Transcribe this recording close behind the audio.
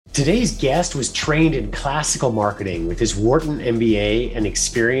Today's guest was trained in classical marketing with his Wharton MBA and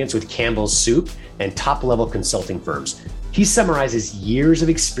experience with Campbell's Soup and top-level consulting firms. He summarizes years of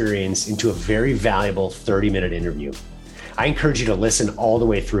experience into a very valuable 30-minute interview. I encourage you to listen all the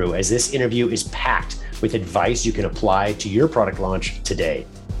way through, as this interview is packed with advice you can apply to your product launch today.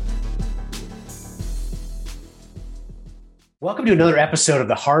 Welcome to another episode of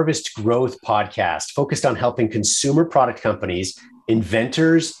the Harvest Growth Podcast, focused on helping consumer product companies,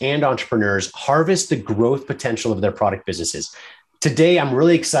 inventors, and entrepreneurs harvest the growth potential of their product businesses. Today, I'm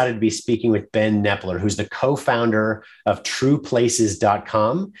really excited to be speaking with Ben Knepler, who's the co-founder of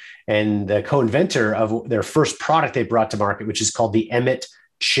TruePlaces.com and the co-inventor of their first product they brought to market, which is called the Emmett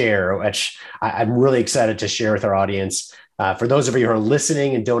Chair, which I'm really excited to share with our audience. For those of you who are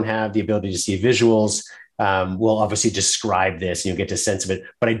listening and don't have the ability to see visuals, we'll obviously describe this and you'll get a sense of it.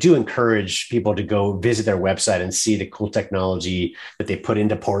 But I do encourage people to go visit their website and see the cool technology that they put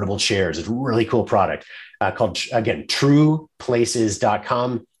into portable chairs. It's a really cool product called, again,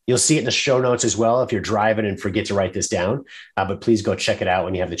 TruePlaces.com. You'll see it in the show notes as well if you're driving and forget to write this down. But please go check it out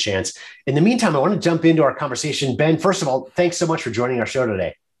when you have the chance. In the meantime, I want to jump into our conversation. Ben, first of all, thanks so much for joining our show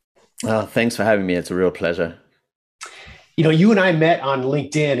today. Thanks for having me. It's a real pleasure. You know, you and I met on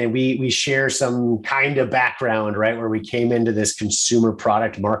LinkedIn and we share some kind of background, right? Where we came into this consumer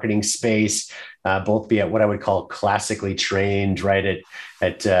product marketing space, both be at what I would call classically trained, right?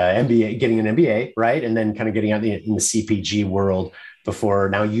 At MBA, getting an MBA, right? And then kind of getting out in the CPG world before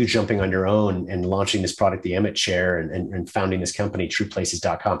now you jumping on your own and launching this product, the Emmett Chair, and founding this company,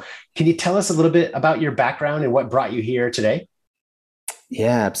 TruePlaces.com. Can you tell us a little bit about your background and what brought you here today?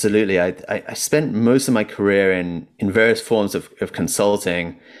 Yeah, absolutely. I spent most of my career in various forms of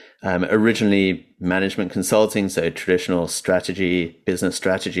consulting, originally management consulting, so traditional strategy, business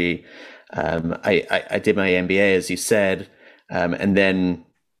strategy. I did my MBA, as you said, and then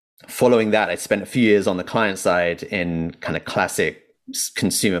following that, I spent a few years on the client side in kind of classic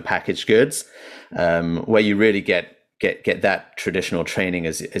consumer packaged goods, where you really get that traditional training,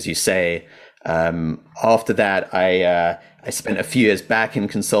 as you say. After that, I spent a few years back in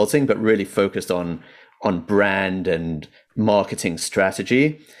consulting, but really focused on brand and marketing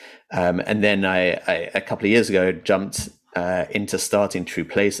strategy. And then I a couple of years ago jumped into starting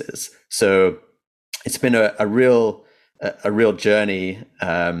TruePlaces. So it's been a real journey.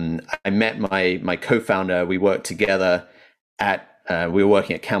 I met my co-founder. We worked together we were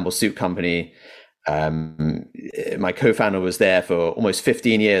working at Campbell's Soup Company. My co-founder was there for almost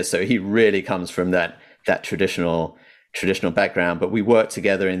 15 years, so he really comes from that traditional background. But we worked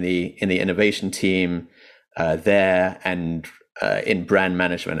together in the innovation team there and in brand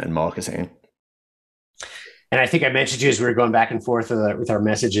management and marketing. And I think I mentioned to you as we were going back and forth with our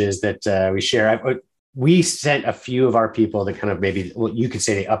messages that we share. We sent a few of our people that kind of maybe, well, you could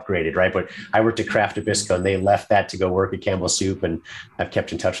say they upgraded, right? But I worked at Kraft Nabisco and they left that to go work at Campbell's Soup, and I've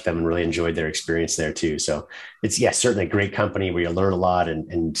kept in touch with them and really enjoyed their experience there too. So it's, yes, certainly a great company where you learn a lot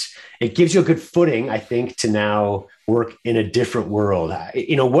and it gives you a good footing, I think, to now work in a different world.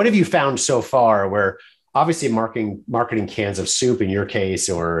 You know, what have you found so far where obviously marketing cans of soup in your case,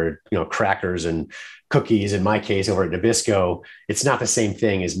 or, you know, crackers and cookies in my case over at Nabisco, it's not the same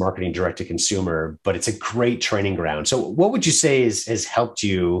thing as marketing direct to consumer, but it's a great training ground. So what would you say has helped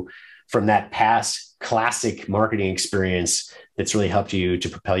you from that past classic marketing experience that's really helped you to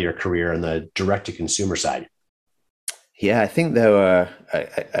propel your career on the direct to consumer side? Yeah, I think there were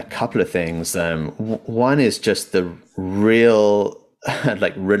a couple of things. One is just the real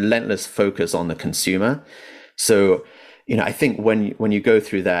like relentless focus on the consumer. So, you know, I think when you go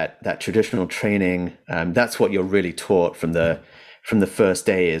through that traditional training, that's what you're really taught from the first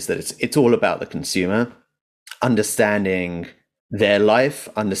day, is that it's all about the consumer, understanding their life,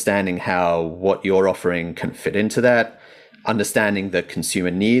 understanding how what you're offering can fit into that, understanding the consumer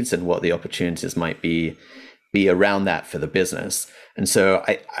needs and what the opportunities might be around that for the business. And so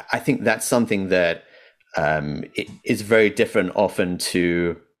I think that's something that it is very different often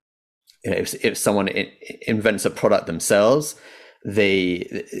to, you know, if someone invents a product themselves,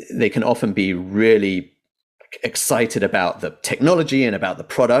 they can often be really excited about the technology and about the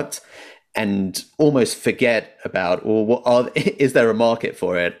product and almost forget about, well, is there a market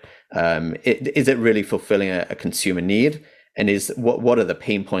for it? Is it really fulfilling a consumer need? And what are the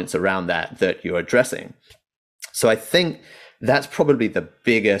pain points around that you're addressing? So I think that's probably the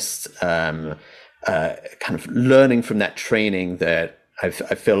biggest kind of learning from that training that I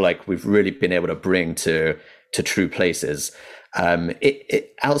feel like we've really been able to bring to TruePlaces.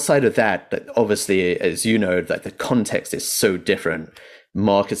 Outside of that, obviously, as you know, like the context is so different.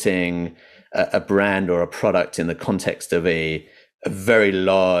 Marketing a brand or a product in the context of a a very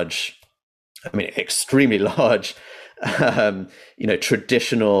large, I mean, extremely large,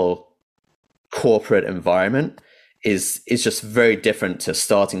 traditional corporate environment is just very different to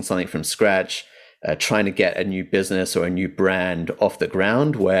starting something from scratch, trying to get a new business or a new brand off the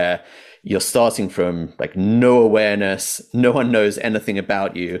ground, where you're starting from like no awareness, no one knows anything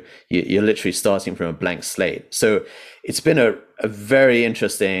about you. You're literally starting from a blank slate. So it's been a very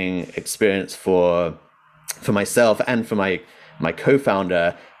interesting experience for myself and for my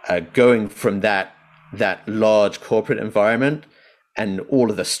co-founder, going from that large corporate environment and all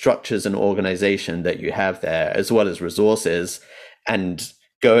of the structures and organization that you have there, as well as resources, and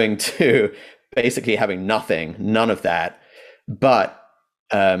going to basically having none of that. But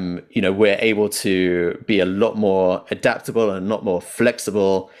we're able to be a lot more adaptable and a lot more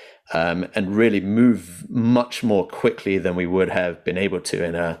flexible, and really move much more quickly than we would have been able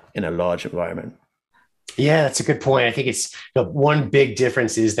to in a large environment. Yeah, that's a good point. I think it's the one big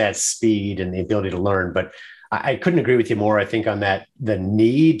difference is that speed and the ability to learn. But I couldn't agree with you more. I think on that, the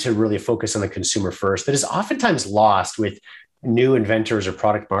need to really focus on the consumer first, that is oftentimes lost with new inventors or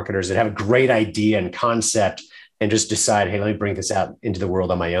product marketers that have a great idea and concept and just decide, hey, let me bring this out into the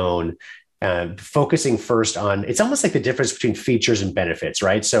world on my own. Focusing first on, it's almost like the difference between features and benefits,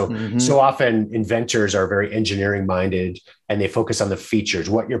 right? So often inventors are very engineering minded and they focus on the features,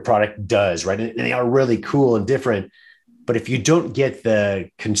 what your product does, right? And they are really cool and different. But if you don't get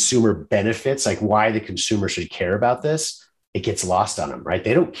the consumer benefits, like why the consumer should care about this, it gets lost on them, right?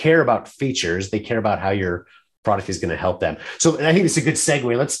 They don't care about features. They care about how your product is going to help them. So I think it's a good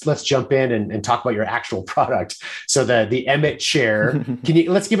segue. Let's jump in and talk about your actual product. So the Emmett chair,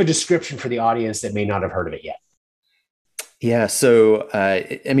 let's give a description for the audience that may not have heard of it yet. Yeah. So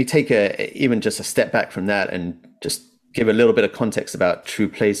let me take even just a step back from that and just give a little bit of context about True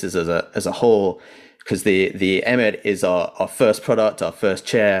Places as a whole, because the Emmett is our first product, our first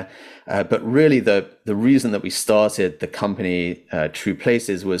chair. But really the reason that we started the company True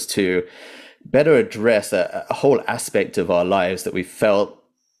Places was to better address a whole aspect of our lives that we felt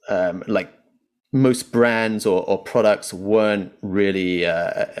like most brands or products weren't really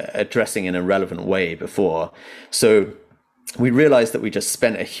addressing in a relevant way before. So we realized that we just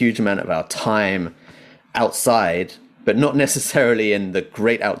spent a huge amount of our time outside, but not necessarily in the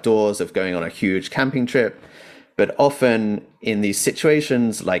great outdoors of going on a huge camping trip, but often in these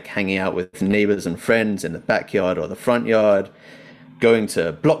situations like hanging out with neighbors and friends in the backyard or the front yard, going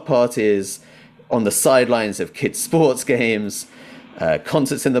to block parties, on the sidelines of kids' sports games,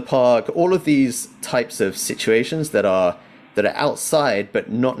 concerts in the park, all of these types of situations that are outside,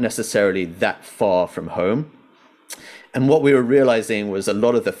 but not necessarily that far from home. And what we were realizing was a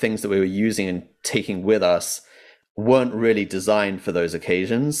lot of the things that we were using and taking with us weren't really designed for those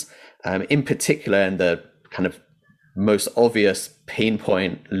occasions. In particular, and the kind of most obvious pain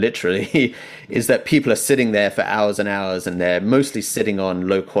point, literally, is that people are sitting there for hours and hours, and they're mostly sitting on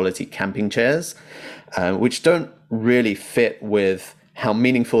low quality camping chairs, which don't really fit with how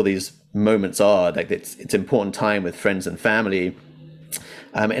meaningful these moments are. Like it's important time with friends and family.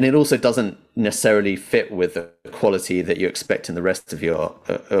 And it also doesn't necessarily fit with the quality that you expect in the rest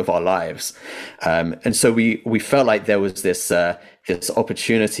of our lives. And so we felt like there was this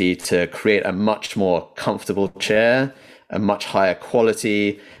opportunity to create a much more comfortable chair, a much higher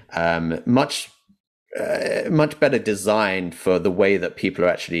quality, much better designed for the way that people are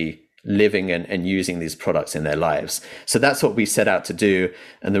actually living and using these products in their lives. So that's what we set out to do.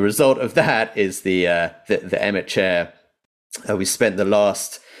 And the result of that is the Emmett chair. We spent the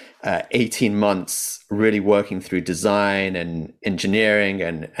last 18 months really working through design and engineering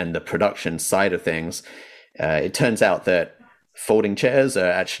and the production side of things. It turns out that folding chairs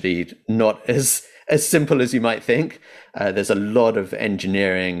are actually not as simple as you might think. There's a lot of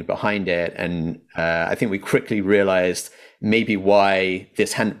engineering behind it. And I think we quickly realized maybe why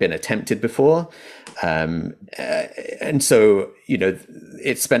this hadn't been attempted before. And so,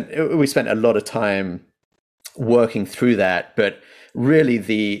 we spent a lot of time working through that, but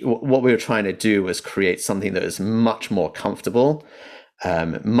really what we were trying to do was create something that was much more comfortable,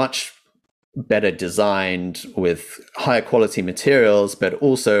 much better designed with higher quality materials, but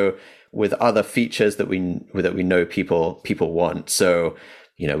also with other features that we know people want. So,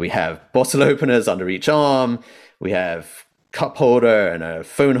 we have bottle openers under each arm, we have cup holder and a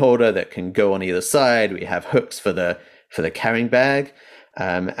phone holder that can go on either side. We have hooks for the carrying bag,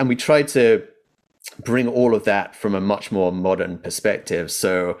 and we tried to bring all of that from a much more modern perspective.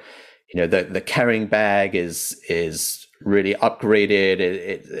 So, the carrying bag is really upgraded.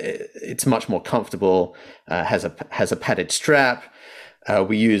 It's much more comfortable. Has a padded strap.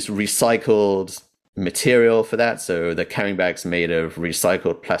 We use recycled material for that. So the carrying bag's made of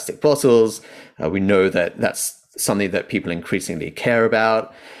recycled plastic bottles. We know that that's something that people increasingly care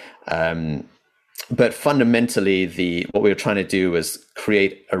about. But fundamentally, what we were trying to do was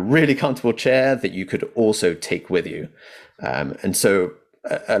create a really comfortable chair that you could also take with you. And so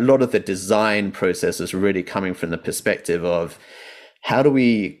a lot of the design process is really coming from the perspective of how do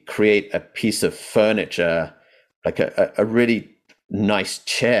we create a piece of furniture, like a really nice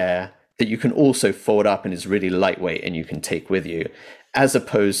chair that you can also fold up and is really lightweight and you can take with you, as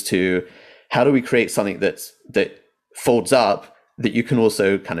opposed to how do we create something that folds up that you can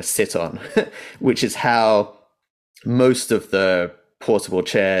also kind of sit on, which is how most of the portable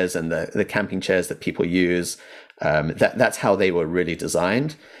chairs and the camping chairs that people use, that's how they were really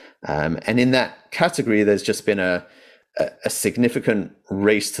designed. And in that category, there's just been a significant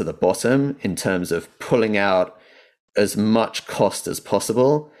race to the bottom in terms of pulling out as much cost as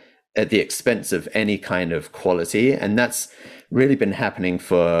possible at the expense of any kind of quality. And that's really been happening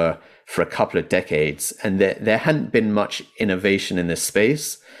for a couple of decades. And there hadn't been much innovation in this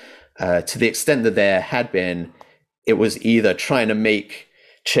space. To the extent that there had been, it was either trying to make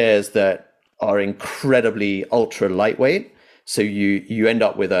chairs that are incredibly ultra lightweight. So you end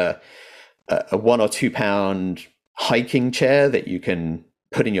up with a 1 or 2 pound hiking chair that you can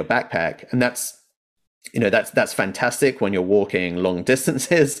put in your backpack. And that's fantastic when you're walking long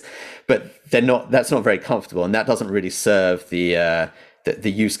distances, but that's not very comfortable. And that doesn't really serve the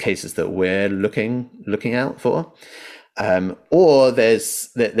use cases that we're looking out for. Or there's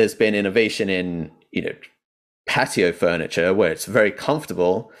been innovation in, patio furniture where it's very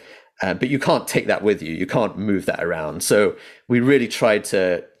comfortable, but you can't take that with you. You can't move that around. So we really tried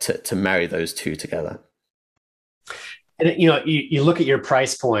to marry those two together. And you look at your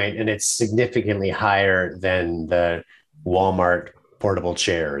price point, and it's significantly higher than the Walmart portable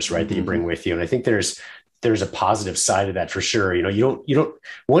chairs, right? That you bring with you. And I think there's a positive side of that for sure. You don't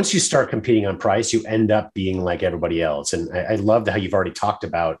once you start competing on price, you end up being like everybody else. And I love how you've already talked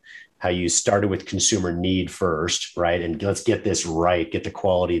about how you started with consumer need first, right? And let's get this right, get the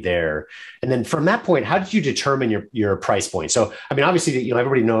quality there. And then from that point, how did you determine your price point? So, I mean, obviously,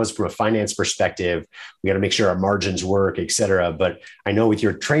 everybody knows from a finance perspective, we got to make sure our margins work, et cetera. But I know with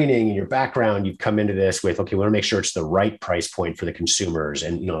your training and your background, you've come into this with, okay, we want to make sure it's the right price point for the consumers.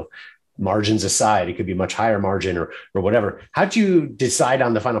 And, margins aside, it could be much higher margin or whatever. How did you decide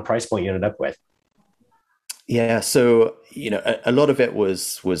on the final price point you ended up with? Yeah, so a lot of it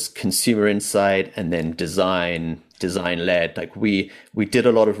was consumer insight and then design led. Like we did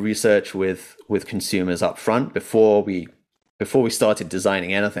a lot of research with consumers up front before we started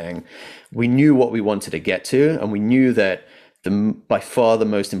designing anything. We knew what we wanted to get to, and we knew that by far the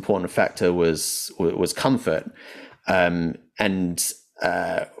most important factor was comfort.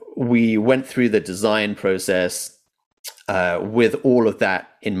 We went through the design process with all of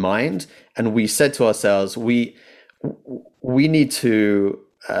that in mind, and we said to ourselves, we need to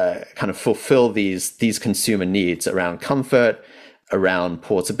kind of fulfill these consumer needs around comfort, around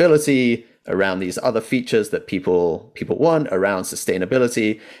portability, around these other features that people want, around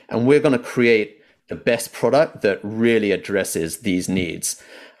sustainability, and we're going to create the best product that really addresses these needs.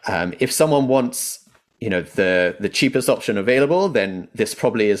 If someone wants the cheapest option available, then this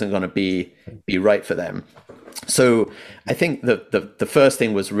probably isn't going to be right for them. So I think the first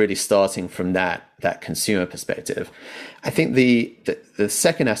thing was really starting from that consumer perspective. I think the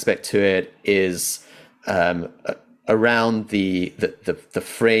second aspect to it is around the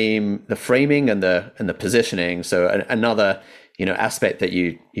framing and the positioning. So another aspect that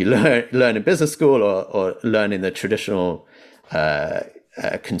you learn in business school or learn in the traditional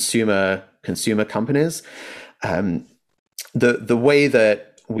consumer companies. The way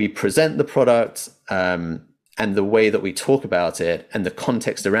that we present the product and the way that we talk about it and the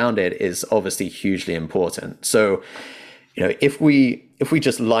context around it is obviously hugely important. So, if we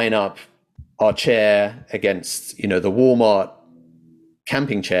just line up our chair against, the Walmart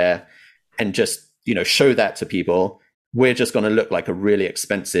camping chair and just, show that to people, we're just going to look like a really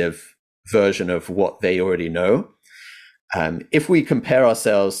expensive version of what they already know. If we compare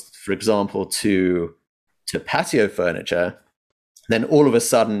ourselves, for example, to patio furniture, then all of a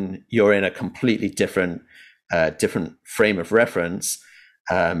sudden you're in a completely different frame of reference.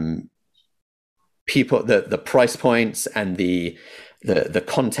 The price points and the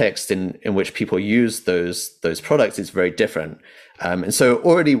context in which people use those products is very different. And so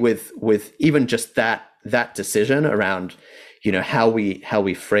already with even just that decision around, how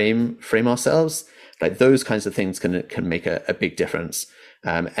we frame ourselves, like those kinds of things can make a big difference.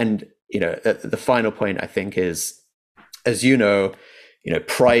 And the final point I think is, as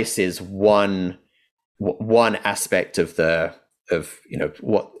price is one one aspect of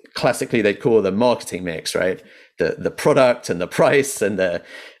what classically they'd call the marketing mix, right? The product and the price and the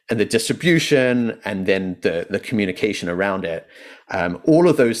distribution, and then the communication around it. All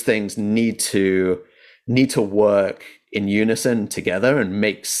of those things need to work in unison together and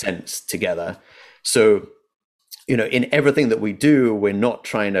make sense together. So, in everything that we do, we're not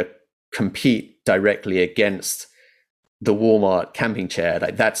trying to compete directly against the Walmart camping chair.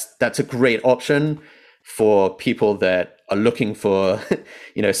 Like that's a great option for people that are looking for,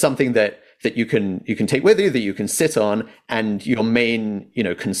 something that you can take with you, that you can sit on, and your main,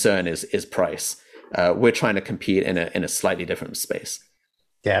 concern is price. We're trying to compete in a slightly different space.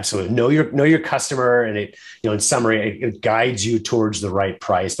 Yeah, absolutely. Know your customer, and it, in summary, it guides you towards the right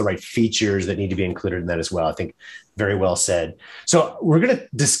price, the right features that need to be included in that as well. I think very well said. So we're going to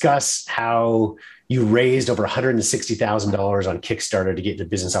discuss how you raised over $160,000 on Kickstarter to get the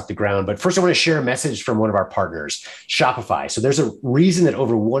business off the ground. But first, I want to share a message from one of our partners, Shopify. So there's a reason that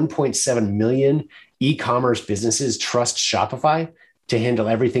over 1.7 million e-commerce businesses trust Shopify to handle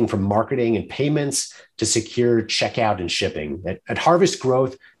everything from marketing and payments to secure checkout and shipping. At Harvest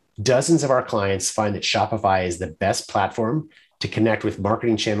Growth, dozens of our clients find that Shopify is the best platform to connect with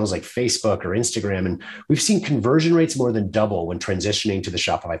marketing channels like Facebook or Instagram. And we've seen conversion rates more than double when transitioning to the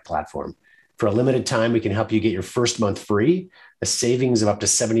Shopify platform. For a limited time, we can help you get your first month free, a savings of up to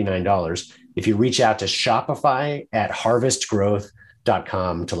 $79 if you reach out to Shopify at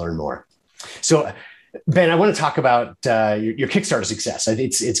harvestgrowth.com to learn more. So, Ben, I want to talk about your Kickstarter success.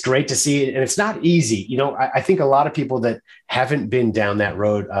 It's great to see it, and it's not easy. I think a lot of people that haven't been down that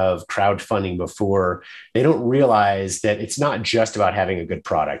road of crowdfunding before, they don't realize that it's not just about having a good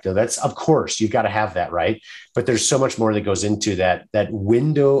product. Now, that's, of course, you've got to have that, right? But there's so much more that goes into that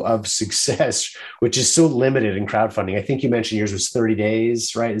window of success, which is so limited in crowdfunding. I think you mentioned yours was 30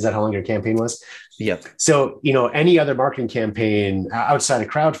 days, right? Is that how long your campaign was? Yep. So, any other marketing campaign outside of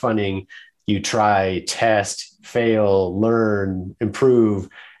crowdfunding, you try, test, fail, learn, improve,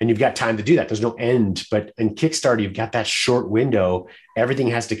 and you've got time to do that. There's no end. But in Kickstarter, you've got that short window. Everything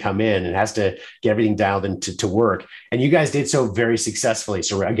has to come in and has to get everything dialed into work. And you guys did so very successfully.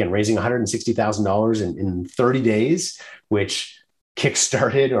 So again, raising $160,000 in 30 days, which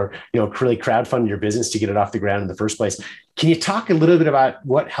kickstarted or really crowdfunded your business to get it off the ground in the first place. Can you talk a little bit about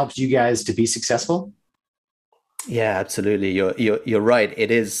what helped you guys to be successful? Yeah, absolutely. You're right. It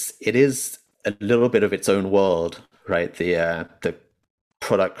is a little bit of its own world, right? The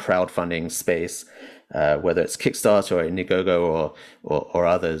product crowdfunding space, whether it's Kickstarter or Indiegogo or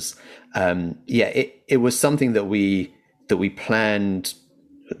others. It was something that we planned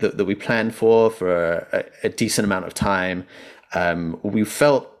for a decent amount of time. We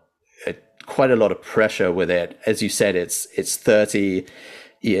felt quite a lot of pressure with it. As you said, it's 30.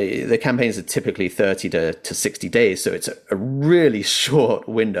 Yeah, the campaigns are typically 30 to 60 days, so it's a really short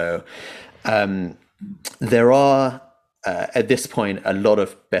window. There are, at this point, a lot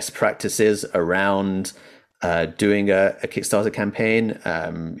of best practices around doing a Kickstarter campaign.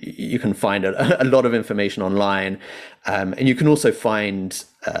 You can find a lot of information online, and you can also find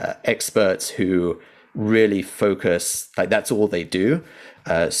experts who really focus, like that's all they do.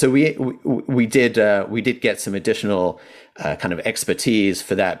 So we did get some additional kind of expertise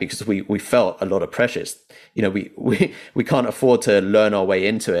for that, because we felt a lot of pressures. We can't afford to learn our way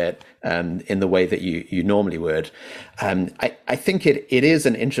into it in the way that you normally would. I think it is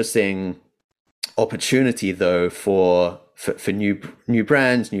an interesting opportunity though for new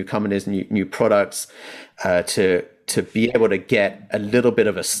brands, new companies, new products to be able to get a little bit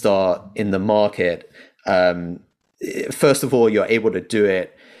of a start in the market. First of all, you're able to do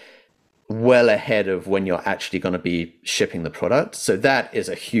it well ahead of when you're actually going to be shipping the product. So that is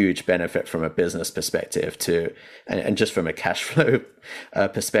a huge benefit from a business perspective and just from a cash flow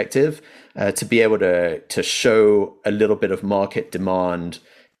perspective, to be able to show a little bit of market demand,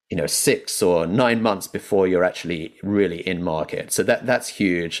 6 or 9 months before you're actually really in market. So that's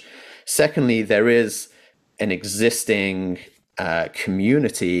huge. Secondly, there is an existing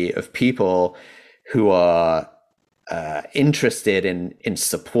community of people who are interested in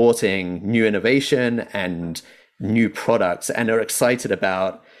supporting new innovation and new products, and are excited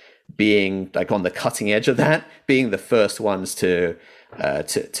about being like on the cutting edge of that, being the first ones to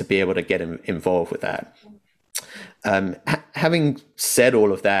be able to get involved with that. Having said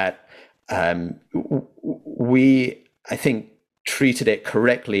all of that, we, I think, treated it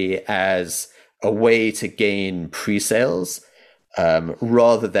correctly as a way to gain pre-sales,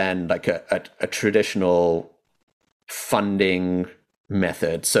 rather than like a traditional funding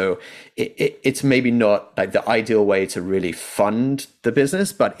method. So it's maybe not like the ideal way to really fund the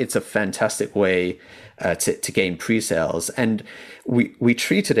business, but it's a fantastic way to gain pre-sales. And we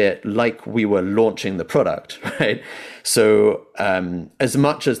treated it like we were launching the product, right? So as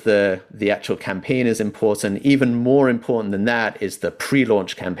much as the actual campaign is important, even more important than that is the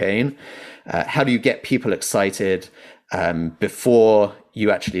pre-launch campaign. How do you get people excited before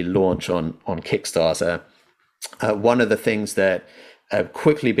you actually launch on Kickstarter? One of the things that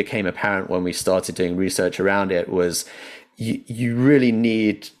quickly became apparent when we started doing research around it was you really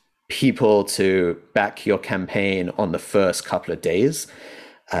need people to back your campaign on the first couple of days.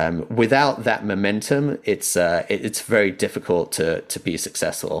 Without that momentum, it's very difficult to be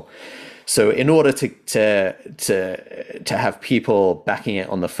successful. So in order to have people backing it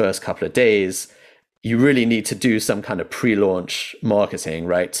on the first couple of days, you really need to do some kind of pre-launch marketing,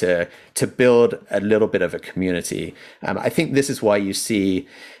 right? To build a little bit of a community. I think this is why you see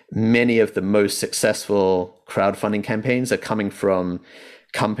many of the most successful crowdfunding campaigns are coming from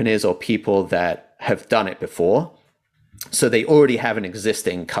companies or people that have done it before. So they already have an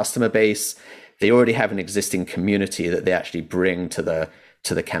existing customer base. They already have an existing community that they actually bring to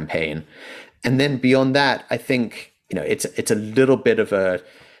the campaign. And then beyond that, I think, it's a little bit of a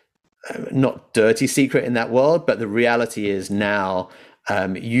not dirty secret in that world, but the reality is now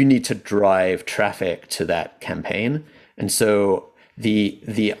you need to drive traffic to that campaign. And so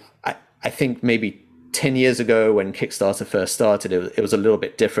I think maybe 10 years ago when Kickstarter first started, it was a little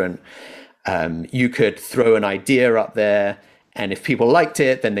bit different. You could throw an idea up there, and if people liked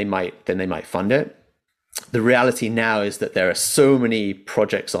it, then they might fund it. The reality now is that there are so many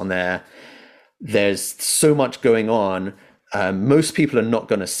projects on there. There's so much going on. Most people are not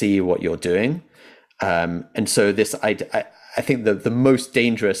going to see what you're doing. And so I think the most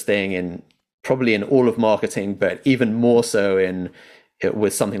dangerous thing probably in all of marketing, but even more so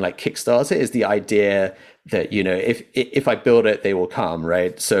with something like Kickstarter, is the idea that, if I build it, they will come,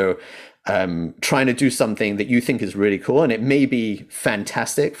 right? So trying to do something that you think is really cool, and it may be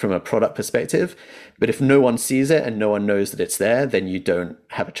fantastic from a product perspective, but if no one sees it and no one knows that it's there, then you don't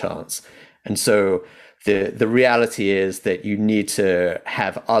have a chance. And so the reality is that you need to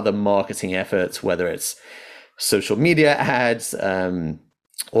have other marketing efforts, whether it's social media ads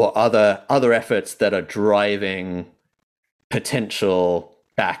or other efforts that are driving potential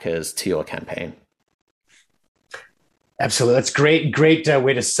backers to your campaign. Absolutely. That's great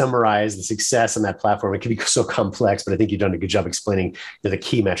way to summarize the success on that platform. It can be so complex, but I think you've done a good job explaining the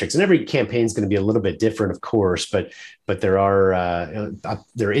key metrics. And every campaign is going to be a little bit different, of course, but there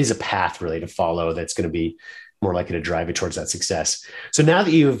is a path really to follow that's going to be more likely to drive you towards that success. So now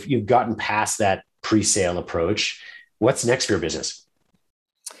that you've gotten past that pre-sale approach, what's next for your business?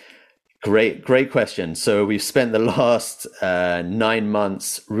 Great question. So we've spent the last 9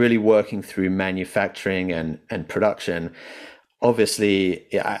 months really working through manufacturing and production. Obviously,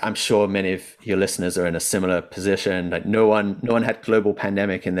 I'm sure many of your listeners are in a similar position. Like no one had global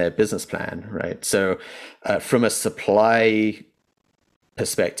pandemic in their business plan, right? So from a supply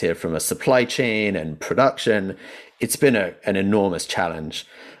perspective, from a supply chain and production, it's been an enormous challenge.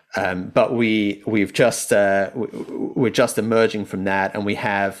 But we're just emerging from that, and we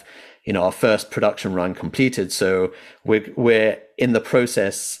have our first production run completed. So we're in the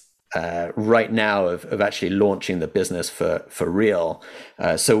process right now of actually launching the business for real.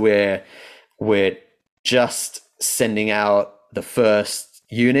 So we're just sending out the first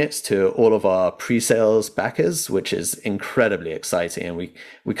units to all of our pre-sales backers, which is incredibly exciting, and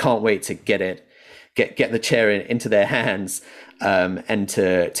we can't wait to get the chair into their hands and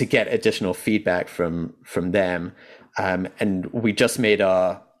to get additional feedback from them. And we just made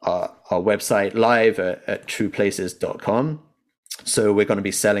our website live at trueplaces.com. So we're going to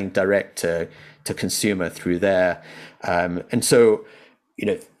be selling direct to consumer through there. And so,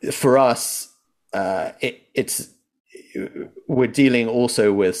 for us, we're dealing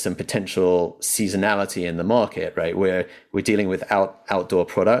also with some potential seasonality in the market, right? We're dealing with outdoor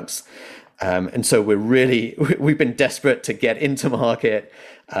products. And so we've been desperate to get into market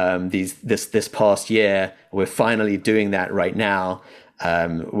this past year. We're finally doing that right now.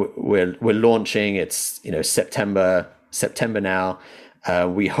 We're launching. It's September now.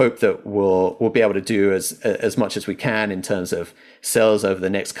 We hope that we'll be able to do as much as we can in terms of sales over the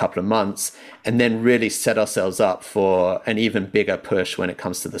next couple of months, and then really set ourselves up for an even bigger push when it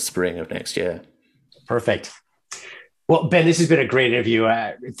comes to the spring of next year. Perfect. Well, Ben, this has been a great interview.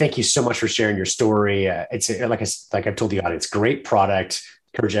 Thank you so much for sharing your story. It's like I've told the audience, great product,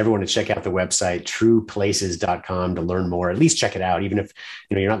 encourage everyone to check out the website, trueplaces.com, to learn more. At least check it out, even if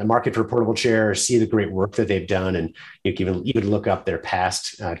you're not in the market for a portable chair, see the great work that they've done. And you can even look up their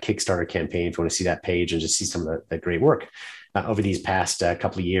past Kickstarter campaign if you want to see that page and just see some of the great work over these past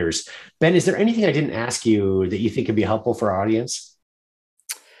couple of years. Ben, is there anything I didn't ask you that you think could be helpful for our audience?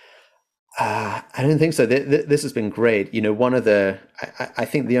 I don't think so. This has been great. One of the, I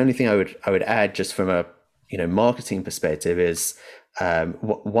think the only thing I would add, just from a marketing perspective, is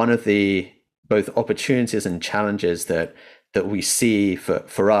one of the both opportunities and challenges that we see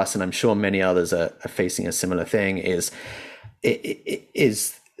for us, and I'm sure many others are facing a similar thing, is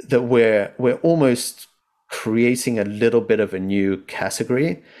that we're almost creating a little bit of a new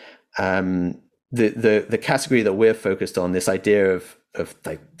category. The category that we're focused on, this idea of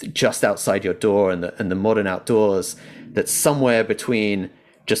like just outside your door and the modern outdoors, that's somewhere between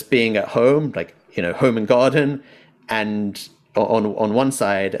just being at home, like home and garden, and on one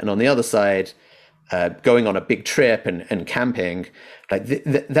side, and on the other side, going on a big trip and camping. Like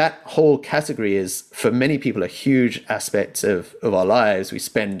that whole category is, for many people, a huge aspect of our lives. We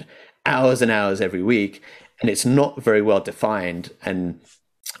spend hours and hours every week, and it's not very well defined. And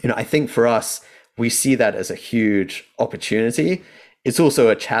I think for us, we see that as a huge opportunity. It's also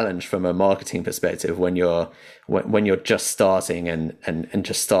a challenge from a marketing perspective when you're just starting and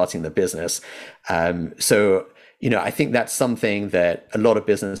just starting the business. So I think that's something that a lot of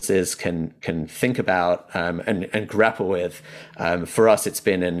businesses can think about and grapple with. For us, it's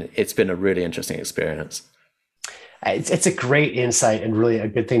been a really interesting experience. It's a great insight and really a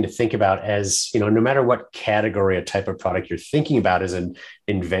good thing to think about, as no matter what category or type of product you're thinking about as an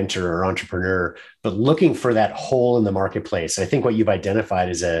inventor or entrepreneur, but looking for that hole in the marketplace. I think what you've identified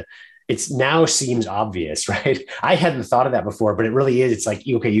is it now seems obvious, right? I hadn't thought of that before, but it really is. It's like,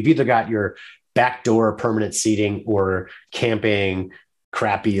 okay, you've either got your backdoor permanent seating or camping,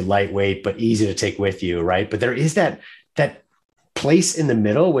 crappy, lightweight, but easy to take with you, right? But there is that place in the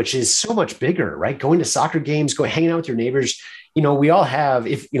middle, which is so much bigger, right? Going to soccer games, hanging out with your neighbors. We all have,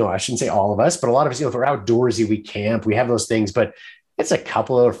 I shouldn't say all of us, but a lot of us, if we're outdoorsy, we camp, we have those things, but it's a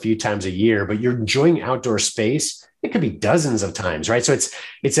couple or a few times a year, but you're enjoying outdoor space. It could be dozens of times, right? So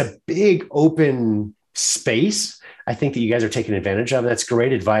it's a big open space, I think, that you guys are taking advantage of. That's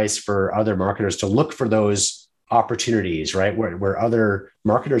great advice for other marketers to look for those opportunities, right? Where other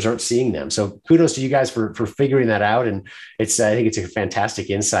marketers aren't seeing them. So kudos to you guys for figuring that out. And I think it's a fantastic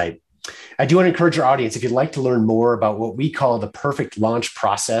insight. I do want to encourage our audience, if you'd like to learn more about what we call the perfect launch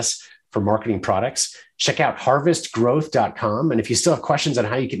process for marketing products, check out harvestgrowth.com. And if you still have questions on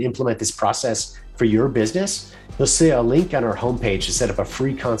how you can implement this process for your business, you'll see a link on our homepage to set up a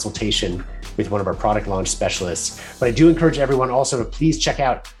free consultation with one of our product launch specialists. But I do encourage everyone also to please check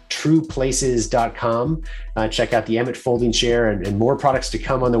out trueplaces.com. Check out the Emmett folding chair and more products to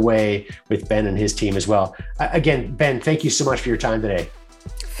come on the way with Ben and his team as well. Again, Ben, thank you so much for your time today.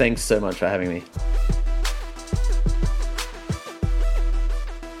 Thanks so much for having me.